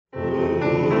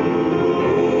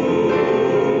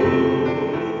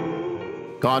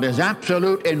God is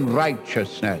absolute in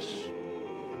righteousness,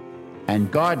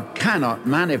 and God cannot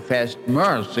manifest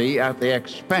mercy at the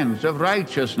expense of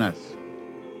righteousness.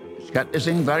 Let's get this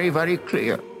thing very, very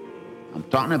clear. I'm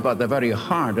talking about the very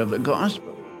heart of the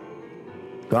gospel.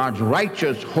 God's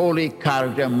righteous, holy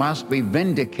character must be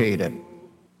vindicated,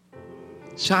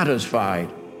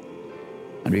 satisfied.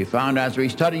 And we found as we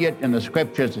studied it in the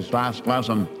scriptures this last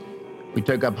lesson, we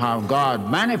took up how God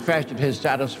manifested his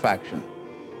satisfaction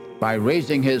by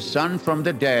raising his Son from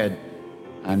the dead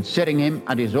and setting him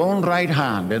at his own right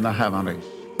hand in the heavenlies,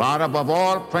 far above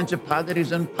all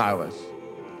principalities and powers,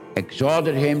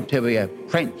 exalted him to be a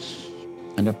prince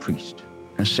and a priest,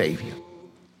 a savior.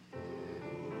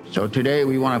 So today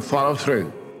we want to follow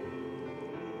through.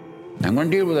 I'm going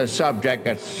to deal with a subject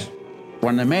that's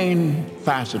one of the main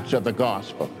facets of the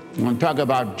gospel. I'm going to talk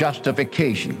about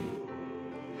justification.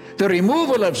 The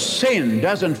removal of sin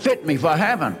doesn't fit me for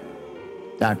heaven.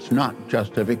 That's not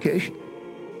justification.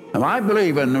 Now, I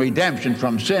believe in redemption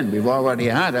from sin. We've already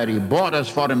had that. He bought us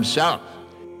for himself.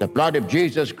 The blood of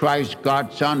Jesus Christ,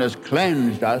 God's Son, has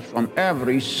cleansed us from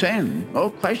every sin.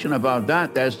 No question about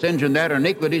that. Their sins and their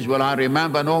iniquities will I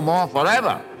remember no more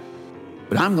forever.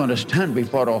 But I'm going to stand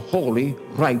before a holy,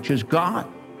 righteous God.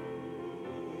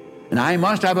 And I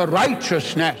must have a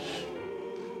righteousness.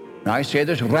 And I say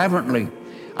this reverently.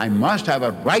 I must have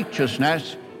a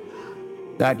righteousness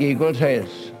that equals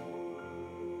his.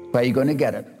 Where are you going to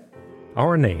get it?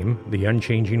 Our name, the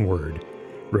Unchanging Word,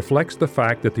 reflects the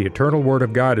fact that the eternal Word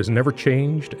of God has never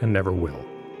changed and never will.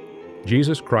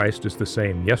 Jesus Christ is the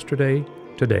same yesterday,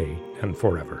 today, and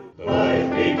forever. Life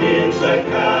begins at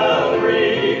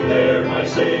Calvary, there my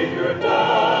Savior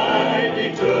died.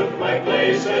 He took my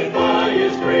place and by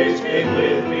his grace came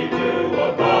with me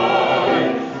to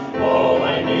abide. All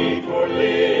I need for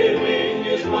living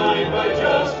is mine by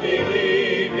just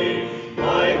believing.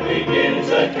 Life begins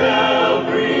at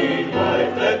Calvary,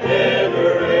 life that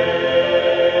never ends.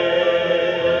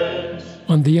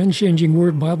 On the Unchanging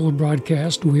Word Bible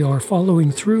broadcast, we are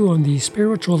following through on the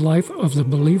spiritual life of the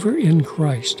believer in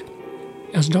Christ.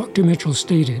 As Dr. Mitchell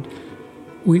stated,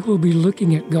 we will be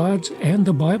looking at God's and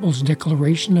the Bible's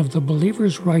declaration of the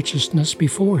believer's righteousness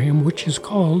before him, which is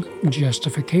called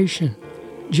justification.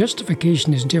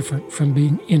 Justification is different from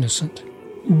being innocent.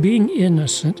 Being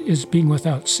innocent is being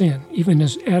without sin, even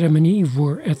as Adam and Eve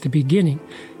were at the beginning.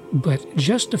 But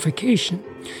justification,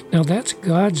 now that's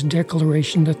God's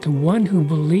declaration that the one who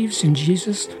believes in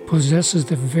Jesus possesses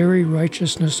the very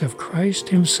righteousness of Christ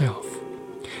himself.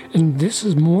 And this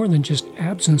is more than just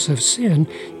absence of sin.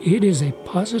 It is a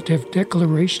positive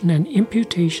declaration and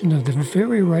imputation of the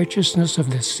very righteousness of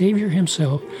the Savior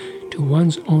himself to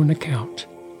one's own account.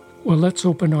 Well, let's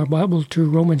open our Bible to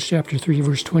Romans chapter 3,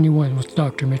 verse 21 with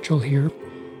Dr. Mitchell here.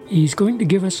 He's going to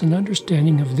give us an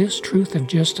understanding of this truth of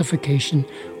justification,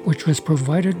 which was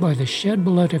provided by the shed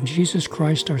blood of Jesus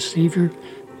Christ, our Savior,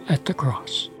 at the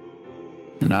cross.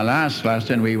 In our last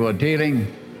lesson,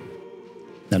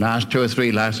 the last 2 or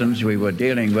 3 lessons, we were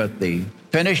dealing with the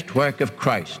finished work of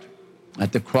Christ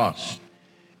at the cross.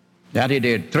 That he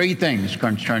did 3 things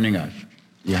concerning us.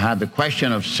 You had the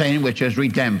question of sin, which is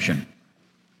redemption.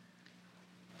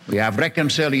 We have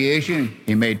reconciliation.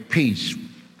 He made peace,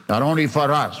 not only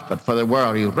for us, but for the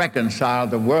world. He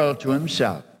reconciled the world to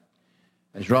himself.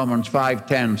 As Romans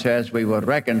 5:10 says, we were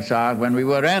reconciled when we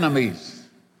were enemies.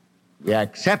 We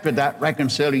accepted that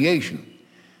reconciliation.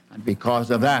 And because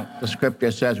of that, the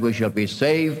scripture says we shall be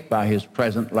saved by his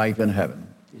present life in heaven,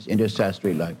 his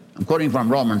intercessory life. I'm quoting from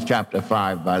Romans chapter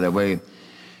 5, by the way,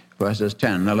 verses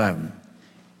 10 and 11.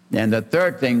 And the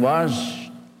third thing was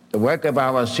the work of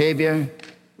our Savior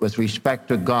with respect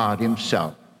to God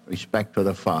himself, respect to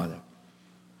the Father.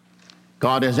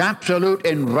 God is absolute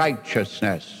in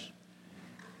righteousness,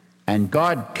 and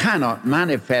God cannot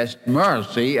manifest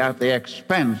mercy at the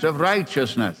expense of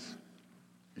righteousness.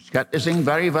 Let's get this thing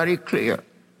very, very clear.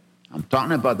 I'm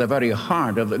talking about the very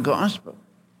heart of the gospel.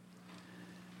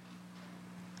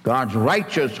 God's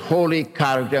righteous, holy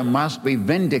character must be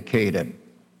vindicated,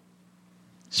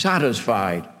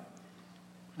 satisfied.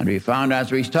 And we found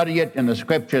as we studied it in the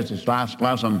scriptures this last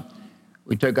lesson,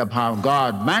 we took up how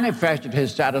God manifested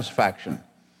his satisfaction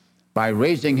by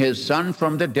raising his Son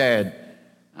from the dead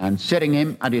and setting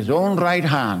him at his own right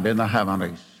hand in the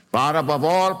heavenlies, far above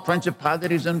all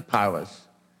principalities and powers,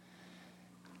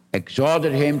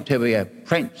 exalted him to be a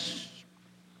prince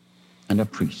and a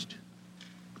priest,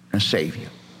 a savior.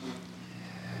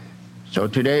 So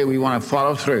today we want to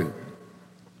follow through.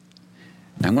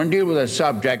 I'm going to deal with a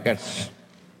subject that's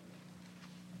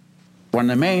one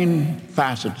of the main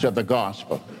facets of the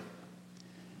gospel.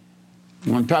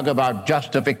 I'm going to talk about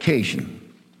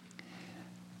justification.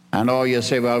 I know you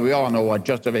say, well, we all know what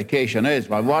justification is.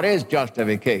 Well, what is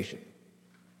justification?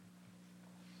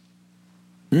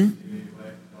 You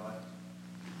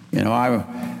know,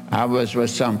 I was with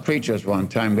some preachers one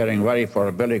time getting ready for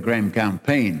a Billy Graham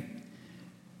campaign.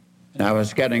 And I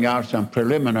was getting out some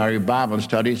preliminary Bible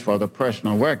studies for the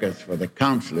personal workers, for the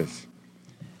counselors.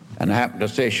 And I happened to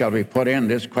say, shall we put in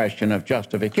this question of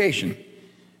justification?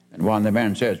 And one of the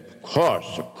men says, of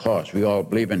course, we all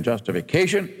believe in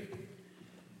justification.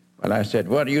 Well, I said,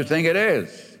 what do you think it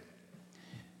is?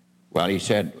 Well, he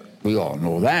said, we all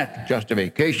know that.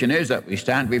 Justification is that we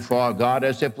stand before God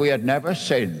as if we had never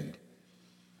sinned.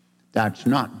 That's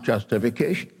not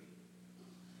justification.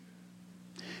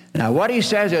 Now, what he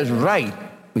says is right.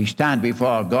 We stand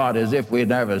before God as if we had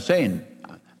never sinned.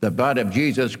 The blood of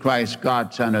Jesus Christ,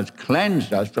 God's Son, has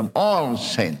cleansed us from all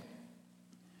sin.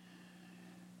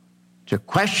 It's a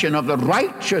question of the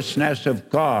righteousness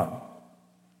of God.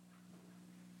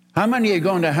 How many are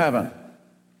going to heaven?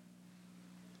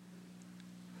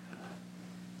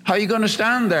 How are you going to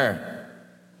stand there?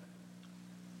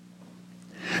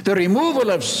 The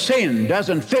removal of sin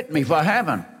doesn't fit me for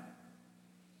heaven.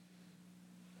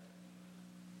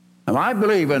 Now, I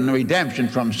believe in redemption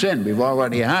from sin. We've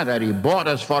already had that. He bought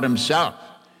us for himself.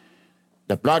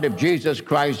 The blood of Jesus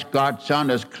Christ, God's Son,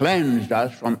 has cleansed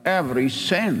us from every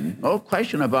sin. No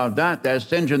question about that. Their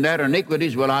sins and their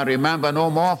iniquities will I remember no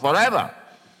more forever.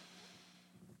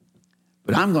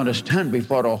 But I'm going to stand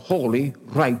before a holy,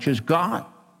 righteous God.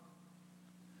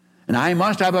 And I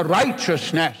must have a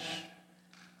righteousness.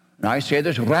 And I say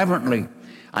this reverently.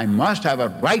 I must have a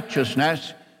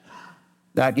righteousness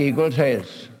that equals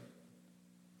his.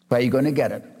 Where are you going to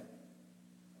get it?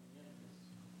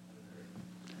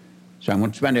 So I'm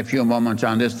going to spend a few moments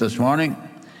on this morning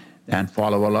and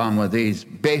follow along with these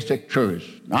basic truths.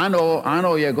 I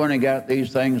know you're going to get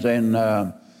these things in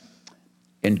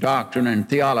doctrine and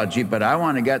theology, but I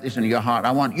want to get this in your heart.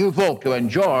 I want you folk to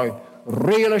enjoy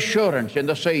real assurance in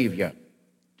the Savior,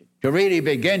 to really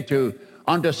begin to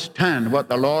understand what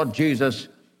the Lord Jesus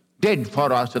did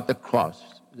for us at the cross.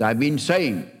 As I've been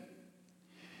saying,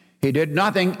 he did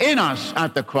nothing in us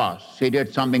at the cross. He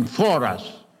did something for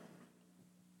us.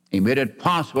 He made it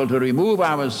possible to remove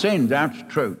our sins, that's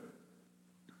true.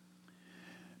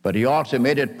 But he also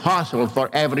made it possible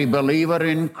for every believer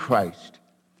in Christ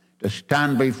to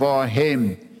stand before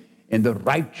him in the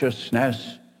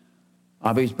righteousness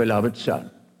of his beloved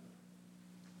Son.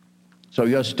 So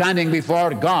you're standing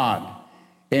before God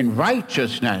in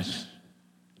righteousness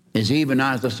is even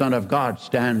as the Son of God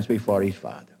stands before his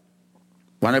Father.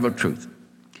 Wonderful truth.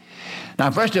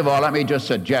 Now, first of all, let me just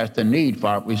suggest the need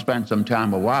for it. We spent some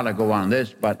time a while ago on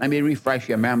this, but let me refresh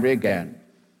your memory again.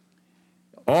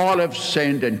 All have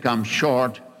sinned and come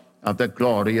short of the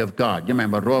glory of God. You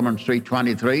remember Romans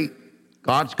 3:23?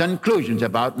 God's conclusions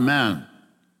about man.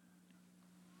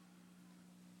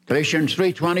 Galatians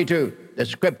 3:22, the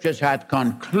Scriptures hath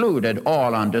concluded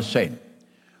all unto sin.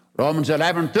 Romans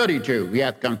 11:32, he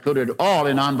hath concluded all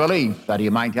in unbelief, that he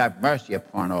might have mercy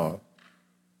upon all.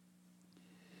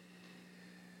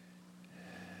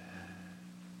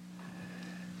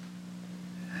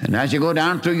 And as you go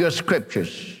down through your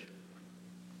Scriptures,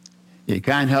 you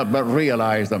can't help but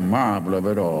realize the marvel of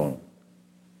it all.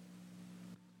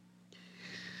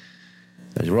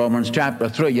 As Romans chapter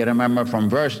 3, you remember from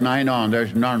verse 9 on,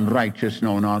 there's none righteous,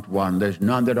 no, not one. There's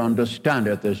none that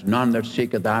understandeth. There's none that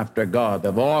seeketh after God.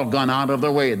 They've all gone out of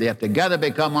the way. They have together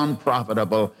become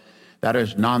unprofitable. There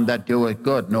is none that doeth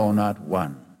good, no, not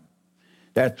one.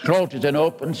 Their throat is an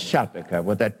open sepulchre.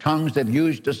 With their tongues they've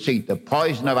used deceit. The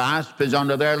poison of asp is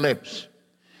under their lips.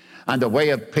 And the way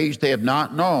of peace they have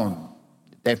not known.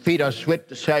 Their feet are swift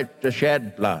to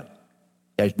shed blood.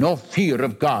 There's no fear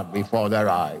of God before their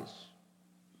eyes.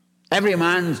 Every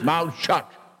man's mouth shut.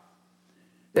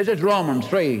 This is Romans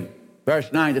 3,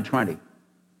 verse 9 to 20.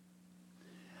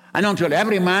 And until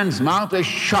every man's mouth is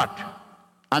shut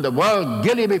and the world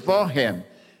guilty before him,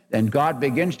 then God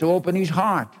begins to open his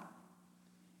heart.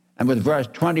 And with verse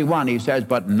 21, he says,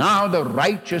 but now the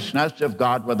righteousness of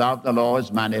God without the law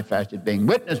is manifested, being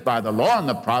witnessed by the law and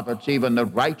the prophets, even the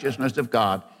righteousness of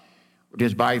God, which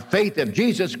is by faith of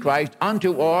Jesus Christ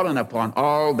unto all and upon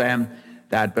all them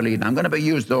that believe. Now, I'm going to be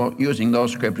using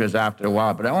those scriptures after a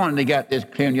while, but I wanted to get this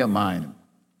clear in your mind.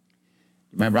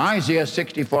 Remember, Isaiah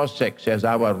 64:6 says,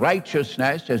 our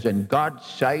righteousness is in God's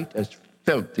sight as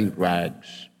filthy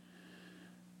rags.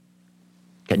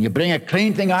 Can you bring a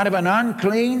clean thing out of an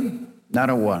unclean? Not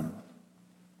a one.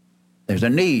 There's a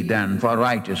need then for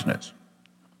righteousness.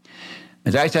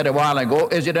 As I said a while ago,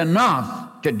 is it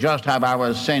enough to just have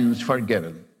our sins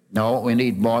forgiven? No, we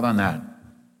need more than that.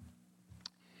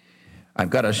 I've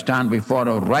got to stand before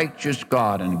a righteous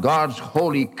God, and God's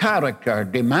holy character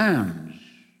demands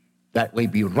that we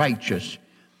be righteous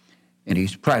in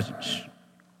his presence.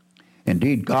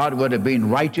 Indeed, God would have been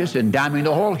righteous in damning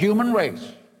the whole human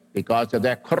race because of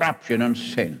their corruption and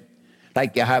sin.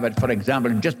 Like you have it, for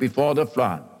example, just before the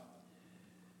flood.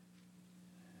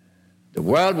 The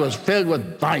world was filled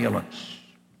with violence.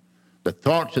 The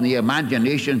thoughts and the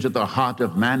imaginations of the heart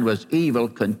of man was evil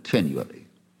continually.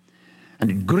 And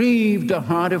it grieved the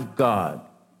heart of God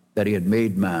that he had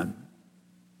made man.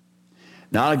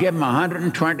 Now I'll give him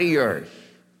 120 years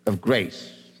of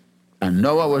grace. And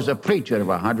Noah was a preacher of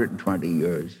 120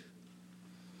 years.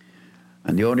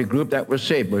 And the only group that was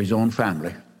saved was his own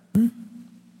family.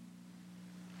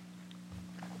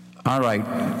 All right.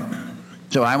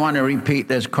 So I want to repeat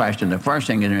this question. The first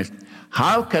thing is,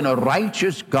 how can a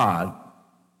righteous God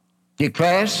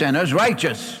declare sinners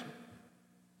righteous?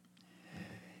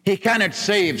 He cannot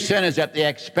save sinners at the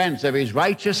expense of his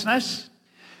righteousness.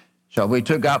 So we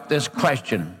took up this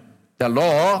question. The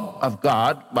law of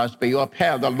God must be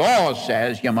upheld. The law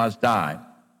says you must die.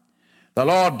 The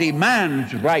law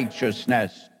demands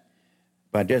righteousness,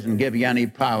 but doesn't give you any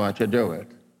power to do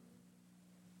it.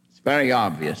 It's very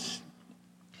obvious.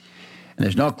 And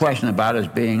there's no question about us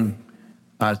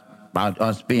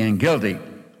being guilty.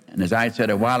 And as I said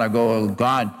a while ago,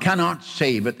 God cannot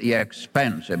save at the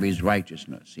expense of his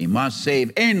righteousness. He must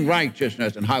save in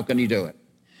righteousness, and how can he do it?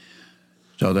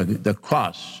 So the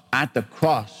cross, at the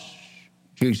cross,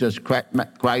 Jesus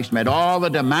Christ met all the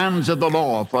demands of the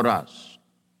law for us.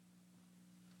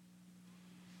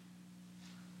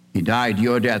 He died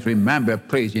your death. Remember,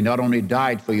 please, he not only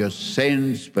died for your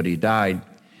sins, but he died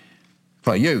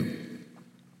for you.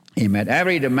 He met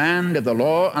every demand of the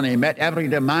law, and he met every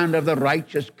demand of the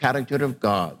righteous character of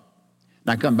God.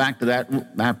 Now come back to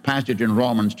that passage in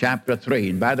Romans chapter 3.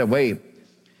 And by the way,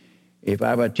 if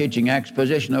I were teaching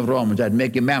exposition of Romans, I'd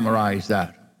make you memorize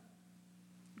that.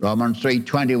 Romans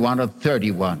 3:21 to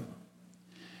 31.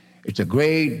 It's a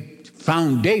great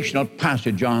foundational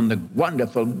passage on the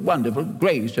wonderful, wonderful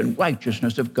grace and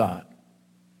righteousness of God.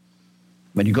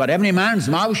 When you got every man's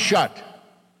mouth shut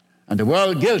and the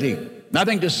world guilty,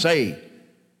 nothing to say,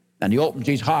 and he opens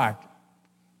his heart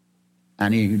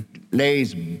and he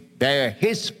lays bare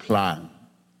his plan,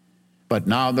 but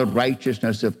now the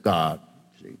righteousness of God.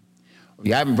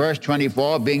 You have in verse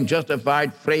 24, being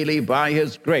justified freely by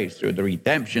his grace through the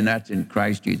redemption that's in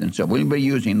Christ Jesus. And so we'll be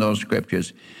using those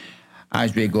scriptures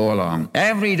as we go along.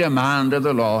 Every demand of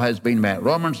the law has been met.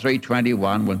 Romans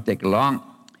 3:21, we'll take along.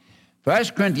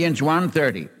 1 Corinthians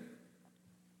 1:30.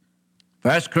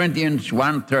 1 Corinthians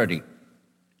 1:30.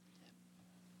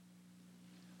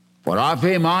 For of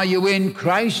him are you in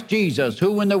Christ Jesus,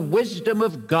 who in the wisdom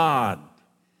of God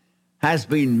has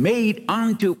been made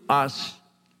unto us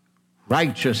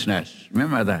righteousness.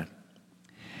 Remember that.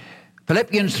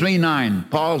 Philippians 3:9,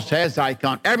 Paul says, I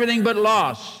count everything but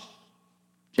loss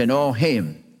to know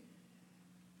him.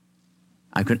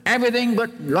 I count everything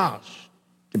but loss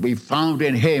to be found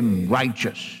in him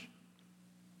righteous.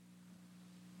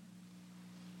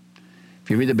 If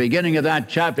you read the beginning of that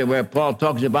chapter where Paul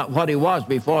talks about what he was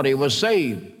before he was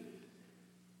saved,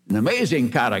 an amazing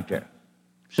character.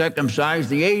 Circumcised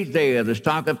the 8th day of the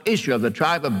stock of Israel, the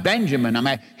tribe of Benjamin. I'm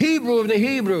a Hebrew of the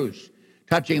Hebrews.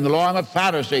 Touching the law, I'm a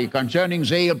Pharisee. Concerning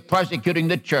zeal, persecuting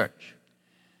the church.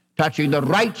 Touching the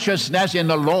righteousness in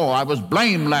the law, I was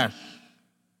blameless.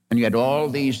 And yet all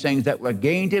these things that were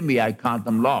gained to me, I count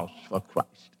them lost for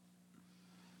Christ.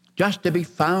 Just to be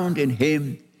found in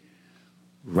him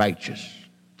righteous.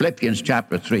 Philippians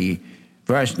chapter 3,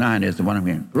 verse 9 is the one I'm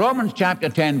hearing. Romans chapter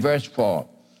 10, verse 4.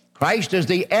 Christ is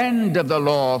the end of the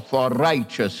law for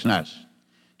righteousness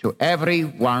to every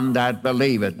one that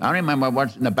believeth. I remember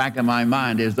what's in the back of my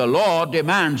mind is the law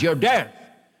demands your death.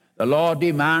 The law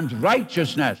demands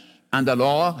righteousness, and the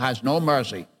law has no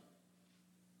mercy.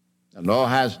 The law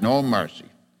has no mercy.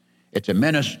 It's a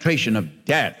ministration of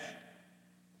death.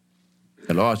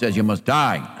 The law says you must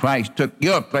die. Christ took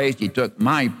your place. He took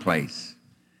my place.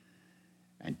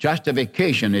 And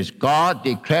justification is God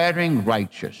declaring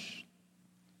righteous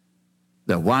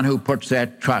the one who puts their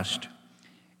trust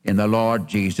in the Lord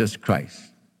Jesus Christ.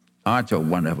 Oh, it's a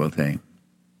wonderful thing.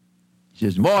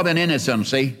 This is more than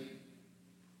innocency.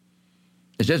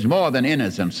 This is more than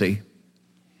innocency.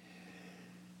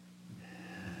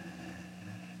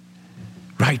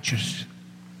 Righteous,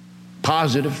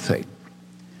 positive thing.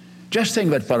 Just think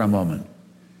of it for a moment.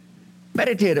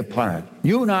 Meditate upon it.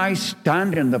 You and I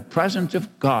stand in the presence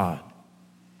of God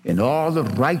in all the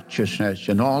righteousness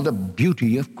and all the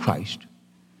beauty of Christ.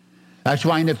 That's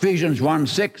why in Ephesians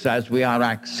 1:6 says we are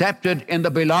accepted in the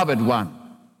beloved one.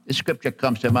 The scripture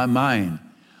comes to my mind.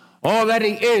 All that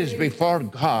he is before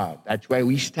God, that's where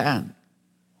we stand.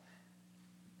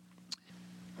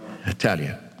 I tell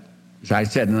you, as I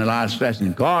said in the last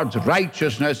lesson, God's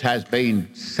righteousness has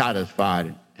been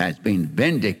satisfied, has been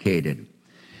vindicated.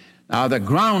 Now, the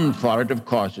ground for it, of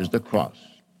course, is the cross.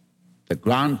 The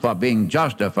ground for being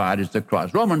justified is the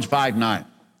cross. Romans 5:9.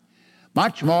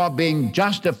 Much more being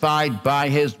justified by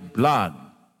his blood,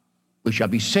 we shall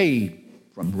be saved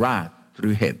from wrath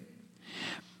through him.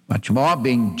 Much more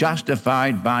being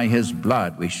justified by his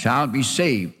blood, we shall be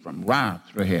saved from wrath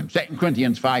through him. 2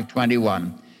 Corinthians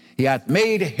 5:21. He hath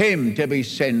made him to be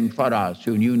sin for us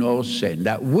who knew no sin,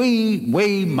 that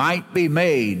we might be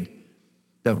made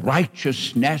the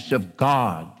righteousness of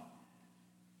God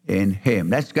in him.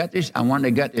 Let's get this. I want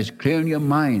to get this clear in your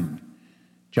mind.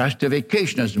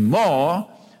 Justification is more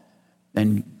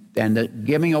than the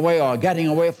giving away or getting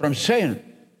away from sin.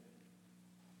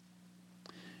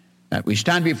 That we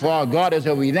stand before God as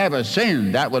if we never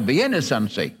sinned, that would be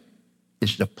innocency.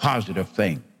 It's the positive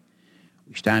thing.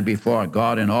 We stand before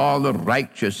God in all the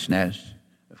righteousness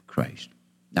of Christ.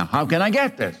 Now, how can I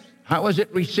get this? How is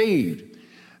it received?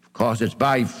 Of course, it's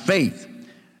by faith.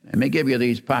 Let me give you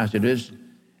these passages,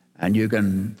 and you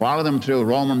can follow them through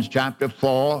Romans chapter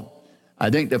 4. I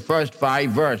think the first 5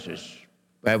 verses,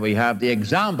 where we have the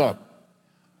example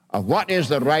of what is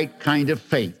the right kind of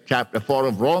faith. Chapter 4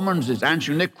 of Romans is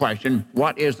answering the question,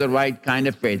 what is the right kind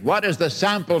of faith? What is the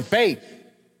sample faith?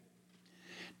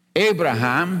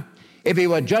 Abraham, if he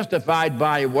were justified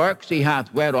by works, he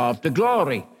hath whereof to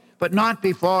glory, but not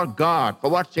before God. For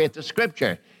what saith the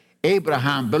Scripture?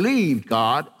 Abraham believed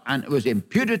God, and it was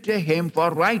imputed to him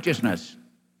for righteousness.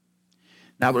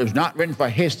 Now, it was not written for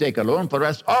his sake alone, for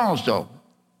us also.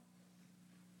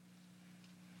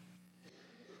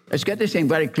 Let's get this thing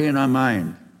very clear in our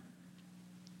mind.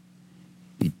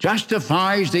 He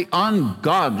justifies the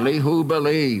ungodly who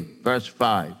believe, verse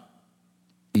 5.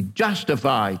 He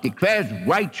justifies, declares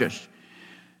righteous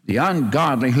the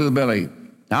ungodly who believe.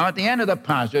 Now, at the end of the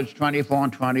passage, 24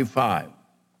 and 25,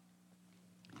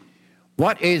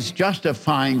 what is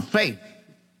justifying faith?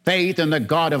 Faith in the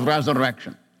God of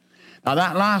resurrection. Now,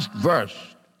 that last verse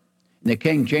in the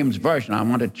King James Version, I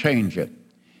want to change it.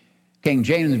 King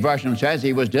James Version says,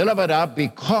 he was delivered up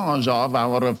because of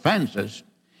our offenses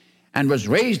and was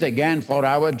raised again for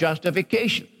our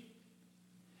justification.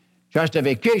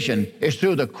 Justification is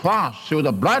through the cross, through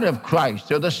the blood of Christ,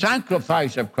 through the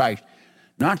sacrifice of Christ,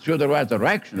 not through the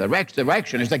resurrection. The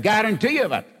resurrection is the guarantee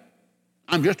of it.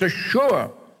 I'm just as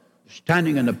sure,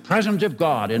 standing in the presence of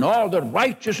God in all the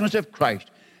righteousness of Christ,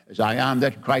 as I am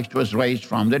that Christ was raised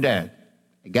from the dead.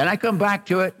 Again, I come back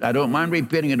to it. I don't mind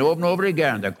repeating it over and over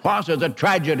again. The cross is a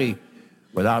tragedy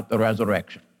without the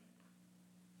resurrection.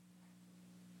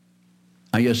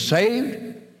 Are you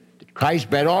saved? Did Christ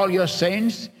bear all your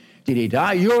sins? Did he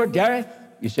die your death?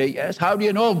 You say, yes. How do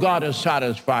you know God is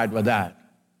satisfied with that?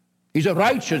 He's a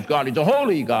righteous God. He's a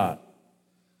holy God.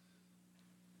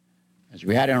 As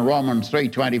we had in Romans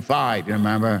 3:25, you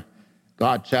remember,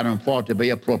 God set him forth to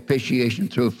be a propitiation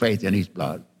through faith in his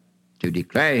blood, to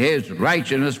declare his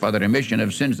righteousness for the remission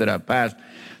of sins that are past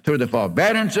through the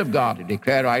forbearance of God, to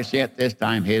declare, I say at this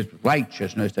time, his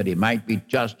righteousness, that he might be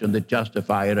just and the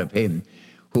justifier of him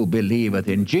who believeth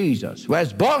in Jesus.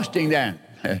 Where's boasting then?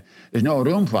 There's no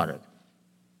room for it.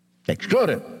 It's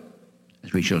excluded,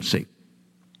 as we shall see.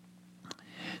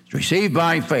 It's received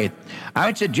by faith. I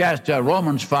would suggest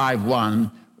Romans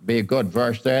 5:1 be a good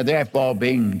verse there. Therefore,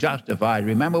 being justified.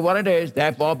 Remember what it is.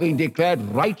 Therefore, being declared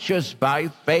righteous by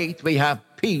faith, we have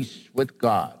peace with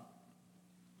God.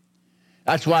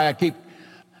 That's why I keep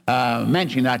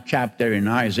mentioning that chapter in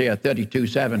Isaiah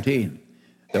 32:17.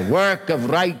 The work of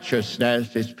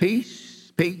righteousness is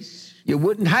peace, peace. You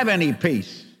wouldn't have any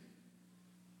peace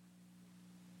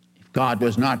if God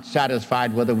was not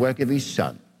satisfied with the work of his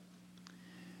Son.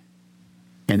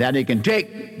 And that he can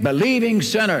take believing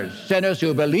sinners, sinners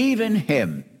who believe in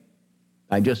him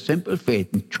by just simple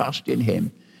faith and trust in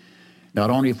him, not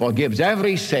only forgives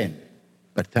every sin,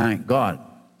 but thank God,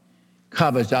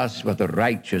 covers us with the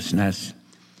righteousness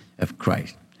of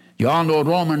Christ. You all know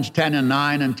Romans 10 and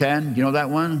 9 and 10. You know that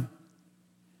one?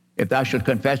 If thou shalt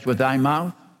confess with thy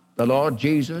mouth the Lord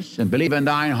Jesus and believe in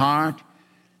thine heart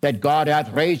that God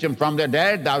hath raised him from the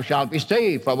dead, thou shalt be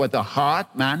saved. For with the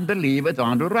heart man believeth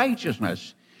unto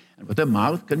righteousness, and with the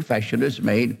mouth confession is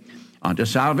made unto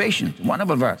salvation.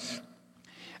 Wonderful verse.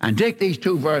 And take these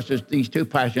two verses, these two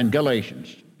passages in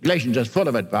Galatians. Galatians is full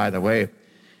of it, by the way.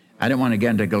 I don't want to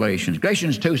get into Galatians.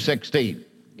 Galatians 2:16.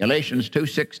 Galatians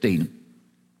 2:16.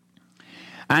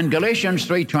 And Galatians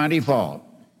 3:24.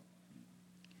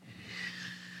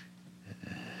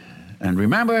 And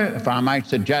remember, if I might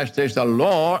suggest this, the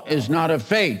law is not of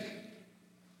faith,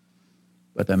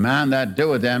 but the man that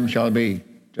doeth them shall be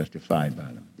justified by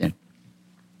them. Yeah.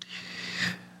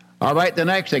 All right, the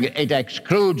next thing, it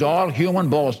excludes all human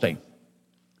boasting.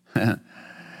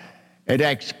 It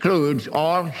excludes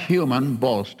all human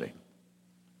boasting.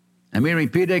 Let me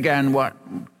repeat again what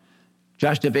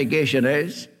justification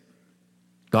is.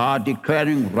 God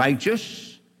declaring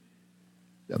righteous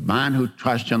the man who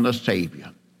trusts in the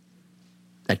Savior.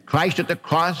 That Christ at the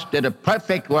cross did a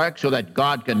perfect work so that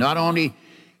God can not only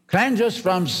cleanse us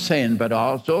from sin, but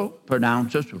also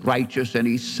pronounce us righteous in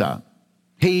his Son.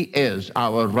 He is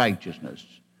our righteousness.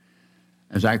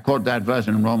 As I quote that verse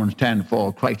in Romans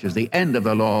 10:4, Christ is the end of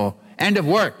the law, end of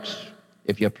works,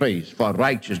 if you please, for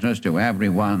righteousness to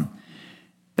everyone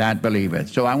that believeth.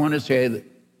 So I want to say that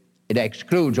it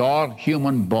excludes all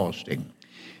human boasting.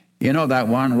 You know that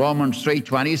one, Romans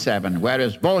 3:27,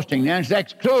 whereas boasting then is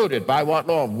excluded by what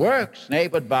law? Works, nay,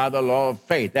 but by the law of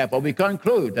faith. Therefore we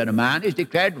conclude that a man is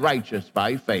declared righteous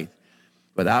by faith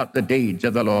without the deeds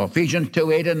of the law. Ephesians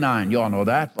 2:8-9, you all know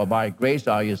that. For by grace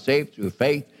are you saved through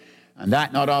faith, and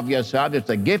that not of yourself. It's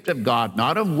the gift of God,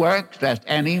 not of works, lest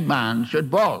any man should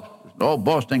boast. There's no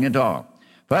boasting at all.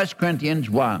 1 Corinthians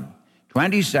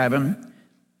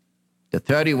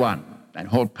 1:27-31, that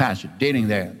whole passage dealing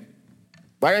there.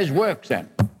 Where is works then?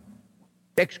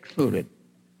 Excluded.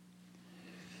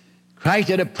 Christ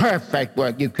did a perfect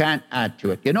work. You can't add to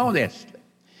it. You know this.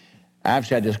 I've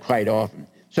said this quite often.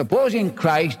 Supposing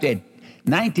Christ did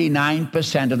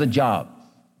 99% of the job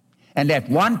and left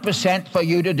 1% for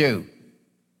you to do,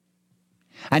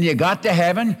 and you got to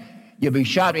heaven, you'll be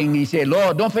shouting and you say,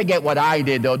 Lord, don't forget what I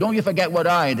did, though. Don't you forget what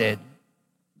I did.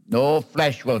 No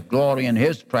flesh will glory in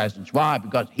his presence. Why?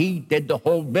 Because he did the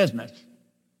whole business.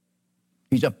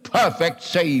 He's a perfect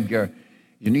Savior.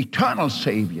 He's an eternal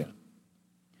Savior.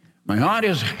 My heart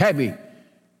is heavy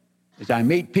as I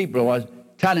meet people who are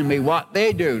telling me what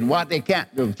they do and what they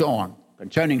can't do, so on,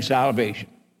 concerning salvation.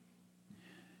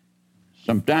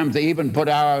 Sometimes they even put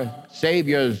our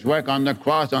Savior's work on the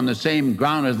cross on the same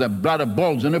ground as the blood of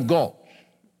bulls and of goats.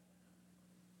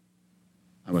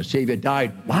 Our Savior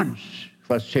died once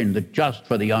for sin, the just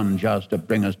for the unjust, to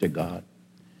bring us to God.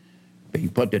 Being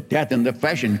put to death in the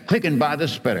flesh and quickened by the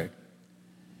Spirit.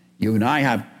 You and I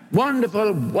have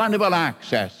wonderful, wonderful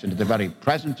access into the very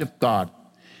presence of God.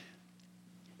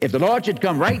 If the Lord should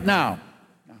come right now,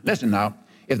 listen now,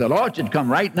 if the Lord should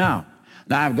come right now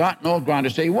I've got no ground to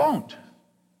say he won't.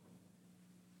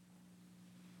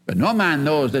 But no man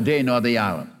knows the day nor the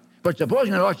hour. But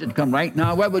supposing the Lord should come right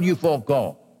now, where would you folk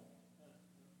go?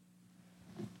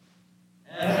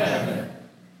 Heaven.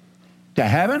 To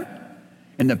heaven?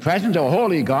 In the presence of a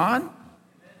holy God? Amen.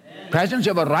 Presence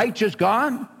of a righteous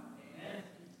God? Amen.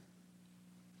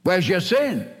 Where's your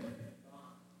sin?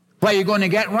 Where are you going to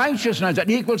get righteousness that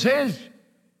equals his?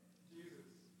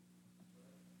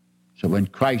 So when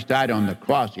Christ died on the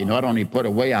cross, he not only put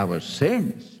away our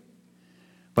sins,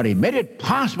 but he made it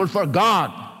possible for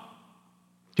God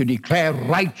to declare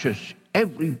righteous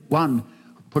everyone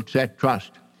who puts their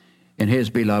trust in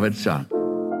his beloved Son.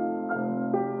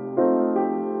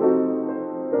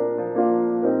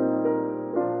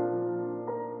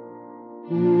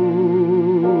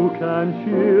 Who can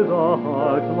cheer the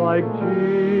heart like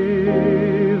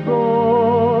Jesus?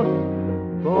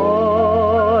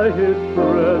 By his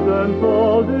presence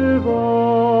all divine,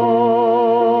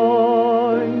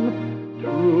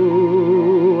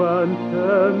 true and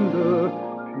tender,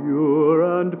 pure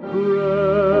and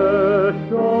precious.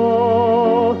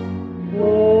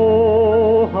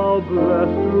 Oh, how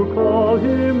blessed to call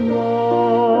him mine.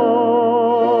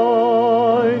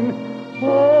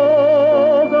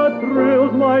 All that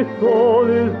thrills my soul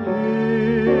is Jesus.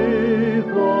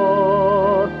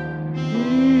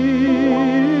 He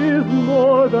is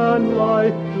more than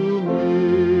life to me.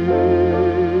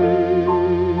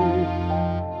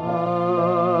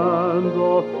 And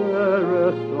the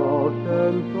fairest of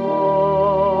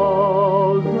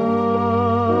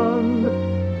 10,000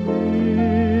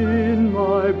 in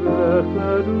my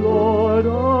blessed Lord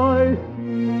I see.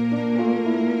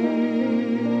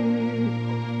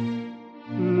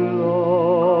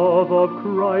 Love of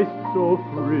Christ so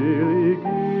freely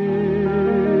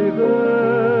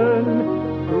given,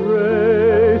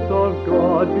 grace of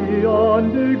God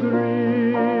beyond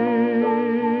degree,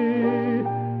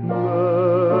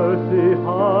 mercy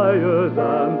higher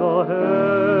than the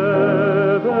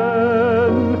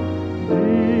heaven,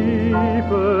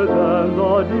 deeper than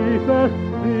the deepest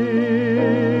sea.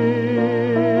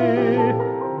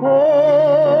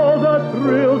 All that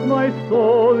thrills my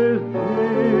soul is Jesus.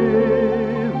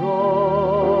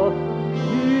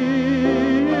 He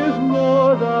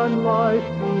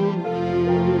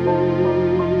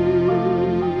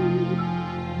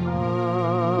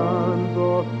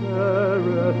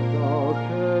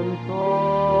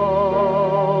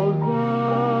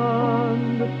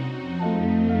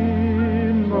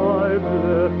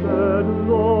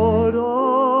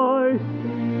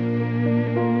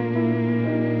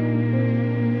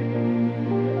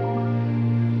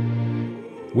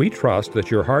We trust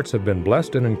that your hearts have been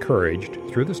blessed and encouraged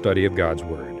through the study of God's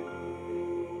Word.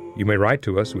 You may write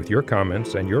to us with your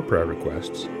comments and your prayer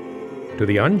requests to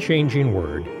The Unchanging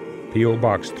Word, P.O.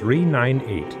 Box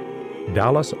 398,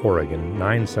 Dallas, Oregon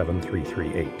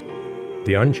 97338.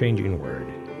 The Unchanging Word.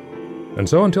 And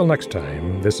so until next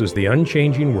time, this is the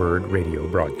Unchanging Word radio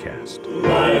broadcast.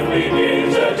 Life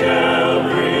begins at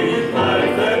Calvary.